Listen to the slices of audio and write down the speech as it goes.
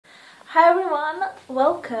Hi everyone!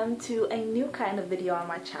 Welcome to a new kind of video on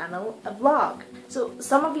my channel, a vlog. So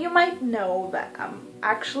some of you might know that I'm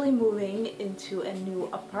actually moving into a new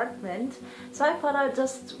apartment, so I thought I'd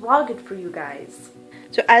just vlog it for you guys.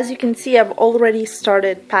 So as you can see, I've already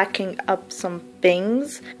started packing up some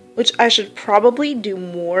things, which I should probably do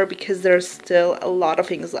more because there's still a lot of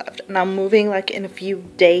things left, and I'm moving like in a few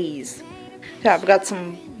days. So I've got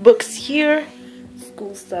some books here,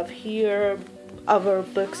 school stuff here, other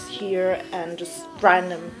books here, and just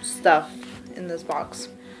random stuff in this box.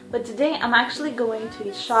 But today I'm actually going to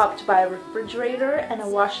a shop to buy a refrigerator and a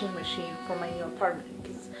washing machine for my new apartment,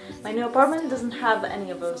 because my new apartment doesn't have any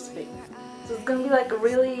of those things. So it's gonna be like a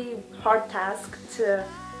really hard task to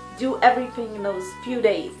do everything in those few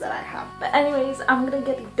days that I have. But anyways, I'm gonna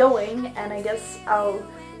get going, and I guess I'll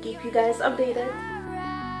keep you guys updated.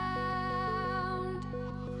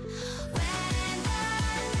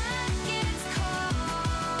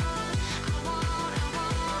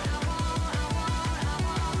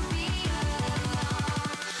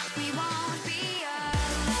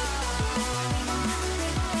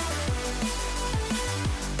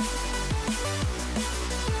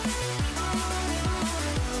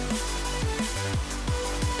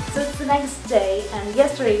 So it's the next day, and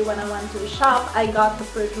yesterday when I went to the shop, I got the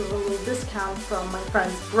fridge with a little discount from my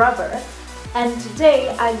friend's brother. And today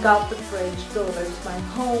I got the fridge delivered to my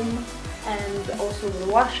home, and also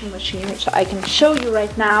the washing machine, which I can show you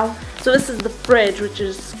right now. So this is the fridge, which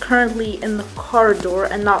is currently in the corridor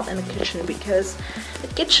and not in the kitchen, because the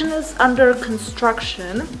kitchen is under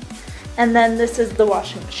construction. And then this is the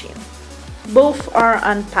washing machine. Both are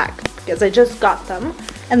unpacked because I just got them.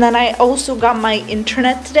 And then I also got my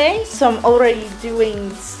internet today, so I'm already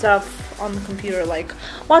doing stuff on the computer, like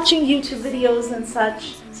watching YouTube videos and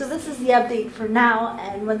such. So this is the update for now,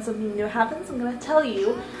 and when something new happens, I'm gonna tell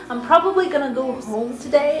you. I'm probably gonna go home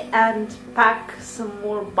today and pack some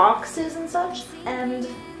more boxes and such, and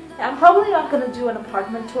I'm probably not gonna do an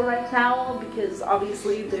apartment tour right now, because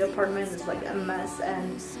obviously the apartment is like a mess,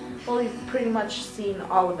 and well, you've pretty much seen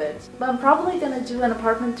all of it. But I'm probably gonna do an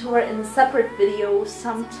apartment tour in a separate video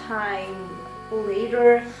sometime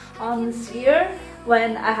later on this year,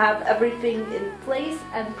 when I have everything in place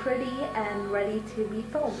and pretty and ready to be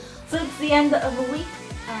filmed. So it's the end of the week,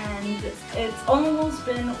 and it's almost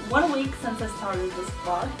been 1 week since I started this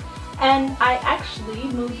vlog, and I actually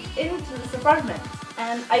moved into this apartment.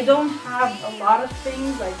 And I don't have a lot of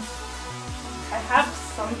things, like I have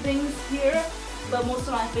some things here, but most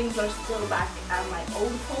of my things are still back at my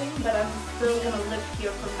old home, but I'm still gonna live here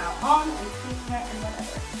from now on and sleep here and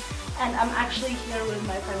whatever. And I'm actually here with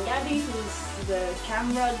my friend Gabby, who's the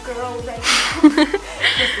camera girl right now,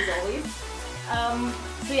 just as always.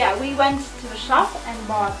 So yeah, we went to the shop and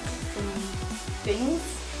bought some things,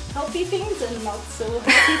 healthy things and not so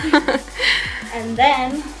healthy things. And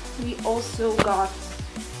then we also got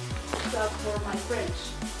stuff for my fridge.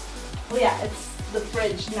 Oh yeah, it's the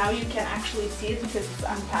fridge. Now you can actually see it because it's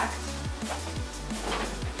unpacked.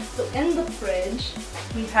 So in the fridge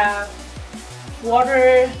we have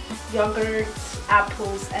water, yogurt,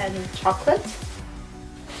 apples, and chocolate.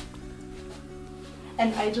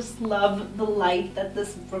 And I just love the light that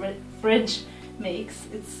this fridge makes.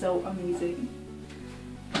 It's so amazing.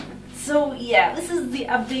 So yeah, this is the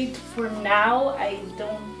update for now. I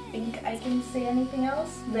don't think I can say anything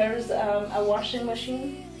else. There's a washing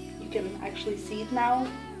machine. You can actually see it now.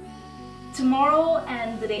 Tomorrow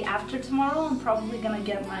and the day after tomorrow, I'm probably gonna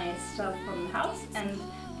get my stuff from the house and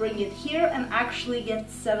bring it here and actually get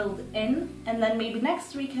settled in. And then maybe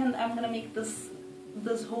next weekend I'm gonna make this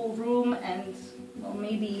whole room and, well,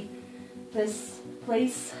 maybe this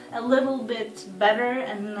place a little bit better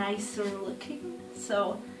and nicer looking.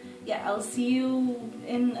 So yeah, I'll see you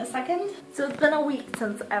in a second. So it's been a week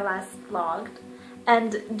since I last vlogged,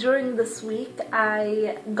 and during this week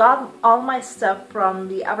I got all my stuff from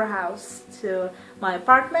the other house to my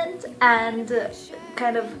apartment and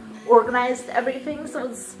kind of organized everything, so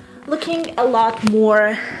it's looking a lot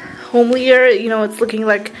more homelier. You know, it's looking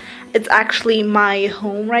like it's actually my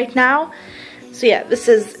home right now. So yeah, this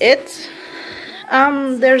is it.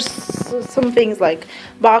 There's some things like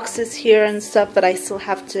boxes here and stuff that I still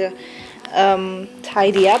have to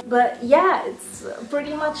tidy up. But yeah, it's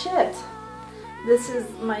pretty much it. This is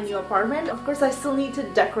my new apartment. Of course, I still need to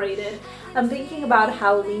decorate it. I'm thinking about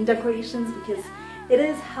Halloween decorations because it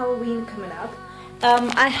is Halloween coming up.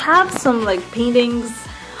 I have some like paintings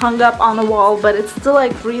hung up on the wall, but it's still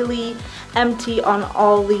like really empty on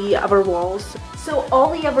all the other walls. So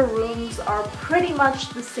all the other rooms are pretty much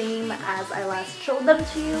the same as I last showed them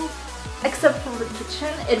to you, except for the kitchen.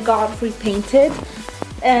 It got repainted,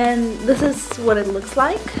 and this is what it looks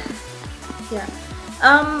like. Yeah.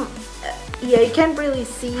 Yeah, you can't really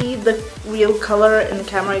see the real color in the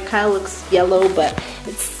camera. It kind of looks yellow, but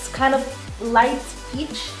it's kind of light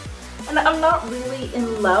peach. And I'm not really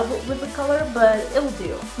in love with the color, but it'll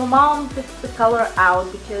do. My mom picked the color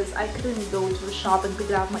out because I couldn't go to the shop and pick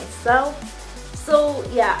it out myself. So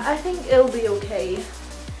yeah, I think it'll be okay.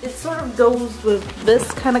 It sort of goes with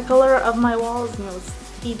this kind of color of my walls, you know, it's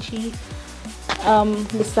peachy.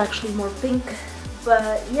 This is actually more pink,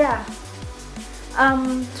 but yeah.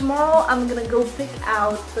 Tomorrow I'm gonna go pick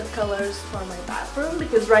out the colors for my bathroom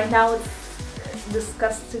because right now it's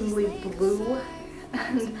disgustingly blue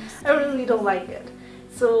and I really don't like it.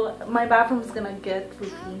 So my bathroom is gonna get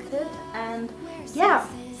repainted, and yeah.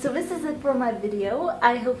 So this is it for my video.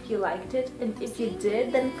 I hope you liked it, and if you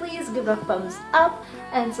did, then please give a thumbs up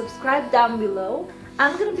and subscribe down below.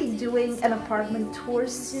 I'm gonna be doing an apartment tour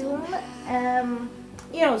soon.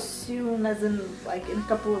 You know, soon as in like in a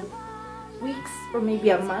couple of weeks or maybe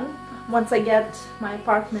a month, once I get my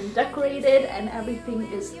apartment decorated and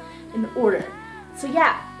everything is in order. So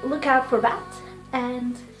yeah, look out for that,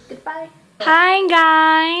 and goodbye. Hi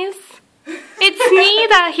guys, it's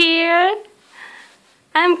Neda here.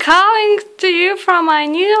 I'm calling to you from my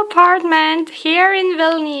new apartment here in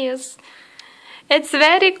Vilnius. It's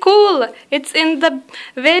very cool. It's in the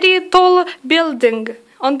very tall building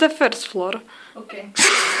on the first floor. Okay.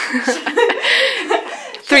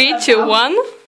 3, 2, 1.